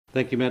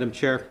Thank you, Madam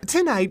Chair.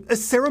 Tonight, a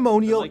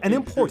ceremonial and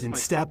important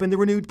step in the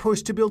renewed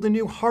push to build a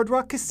new Hard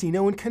Rock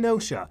casino in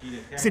Kenosha.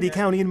 City,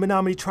 county, and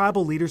Menominee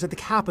tribal leaders at the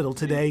Capitol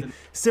today,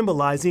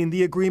 symbolizing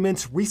the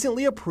agreements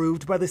recently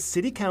approved by the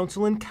City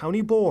Council and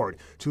County Board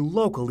to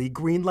locally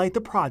greenlight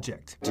the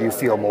project. Do you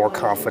feel more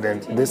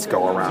confident this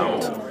go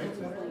around?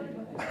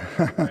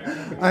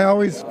 I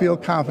always feel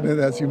confident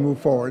as you move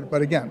forward,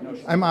 but again,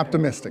 I'm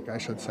optimistic, I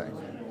should say.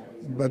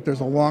 But there's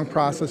a long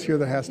process here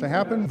that has to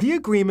happen. The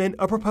agreement,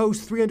 a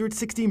proposed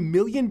 $360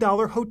 million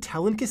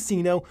hotel and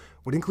casino,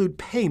 would include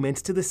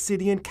payments to the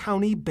city and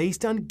county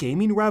based on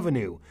gaming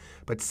revenue.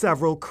 But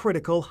several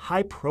critical,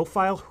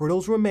 high-profile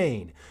hurdles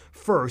remain.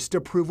 First,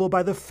 approval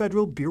by the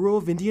Federal Bureau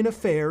of Indian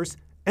Affairs,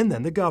 and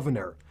then the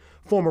governor.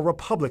 Former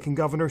Republican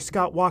Governor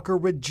Scott Walker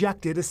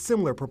rejected a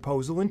similar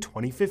proposal in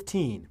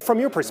 2015. From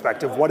your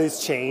perspective, what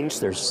has changed?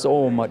 There's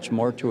so much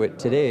more to it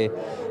today,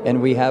 and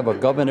we have a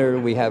governor,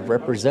 we have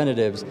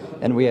representatives,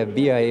 and we have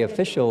BIA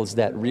officials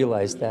that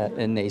realize that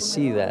and they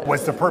see that.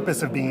 What's the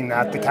purpose of being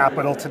at the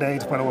Capitol today,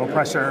 to put a little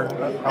pressure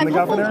on the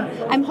governor?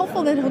 I'm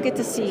hopeful that he'll get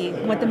to see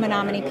what the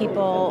Menominee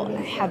people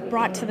have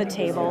brought to the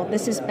table.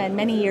 This has been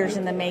many years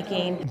in the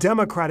making.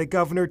 Democratic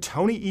Governor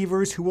Tony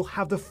Evers, who will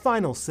have the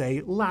final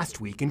say last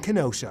week in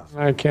Kenosha.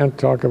 I can't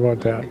talk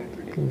about that.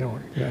 No,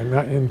 I'm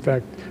not. In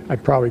fact, I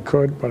probably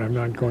could, but I'm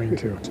not going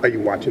to. Are you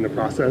watching the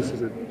process?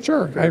 Is it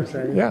sure?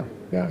 Yeah,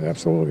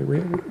 absolutely.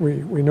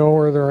 We know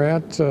where they're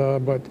at,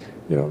 but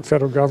the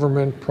federal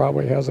government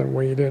probably hasn't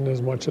weighed in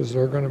as much as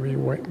they're going to be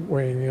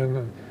weighing in.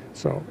 And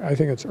so I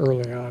think it's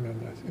early on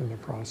in the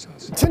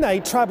process.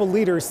 Tonight, tribal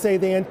leaders say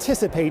they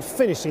anticipate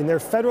finishing their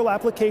federal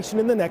application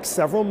in the next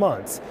several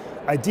months,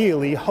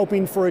 ideally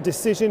hoping for a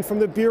decision from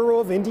the Bureau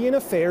of Indian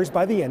Affairs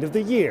by the end of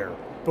the year,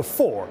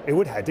 before it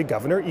would head to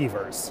Governor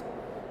Evers.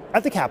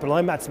 At the Capitol,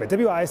 I'm Matt Smith,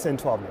 WISN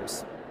 12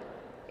 News.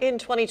 In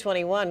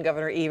 2021,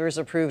 Governor Evers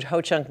approved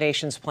Ho-Chunk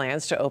Nation's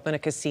plans to open a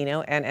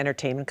casino and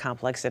entertainment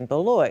complex in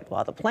Beloit.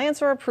 While the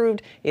plans are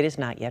approved, it is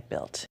not yet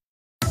built.